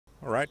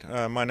All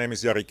right, my name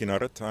is Jari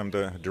Kinaret. I'm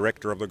the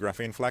director of the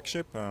Graphene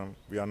Flagship.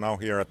 We are now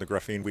here at the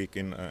Graphene Week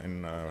in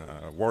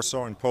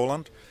Warsaw, in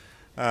Poland.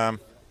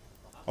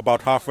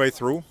 About halfway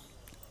through,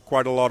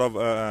 quite a lot of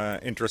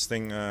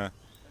interesting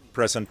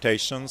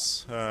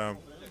presentations, a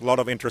lot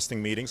of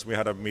interesting meetings. We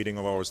had a meeting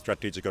of our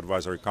Strategic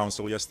Advisory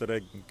Council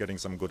yesterday, getting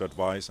some good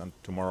advice, and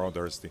tomorrow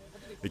there's the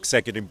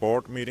Executive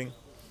Board meeting.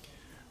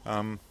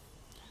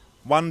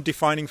 One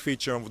defining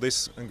feature of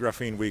this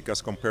Graphene Week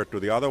as compared to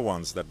the other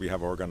ones that we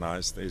have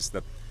organized is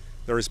that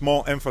there is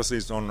more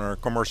emphasis on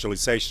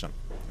commercialization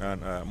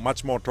and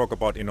much more talk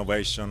about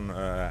innovation,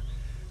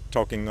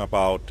 talking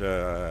about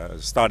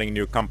starting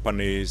new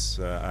companies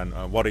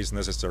and what is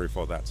necessary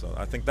for that. So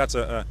I think that's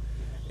an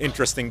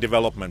interesting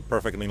development,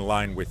 perfectly in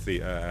line with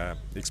the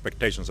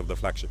expectations of the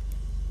flagship.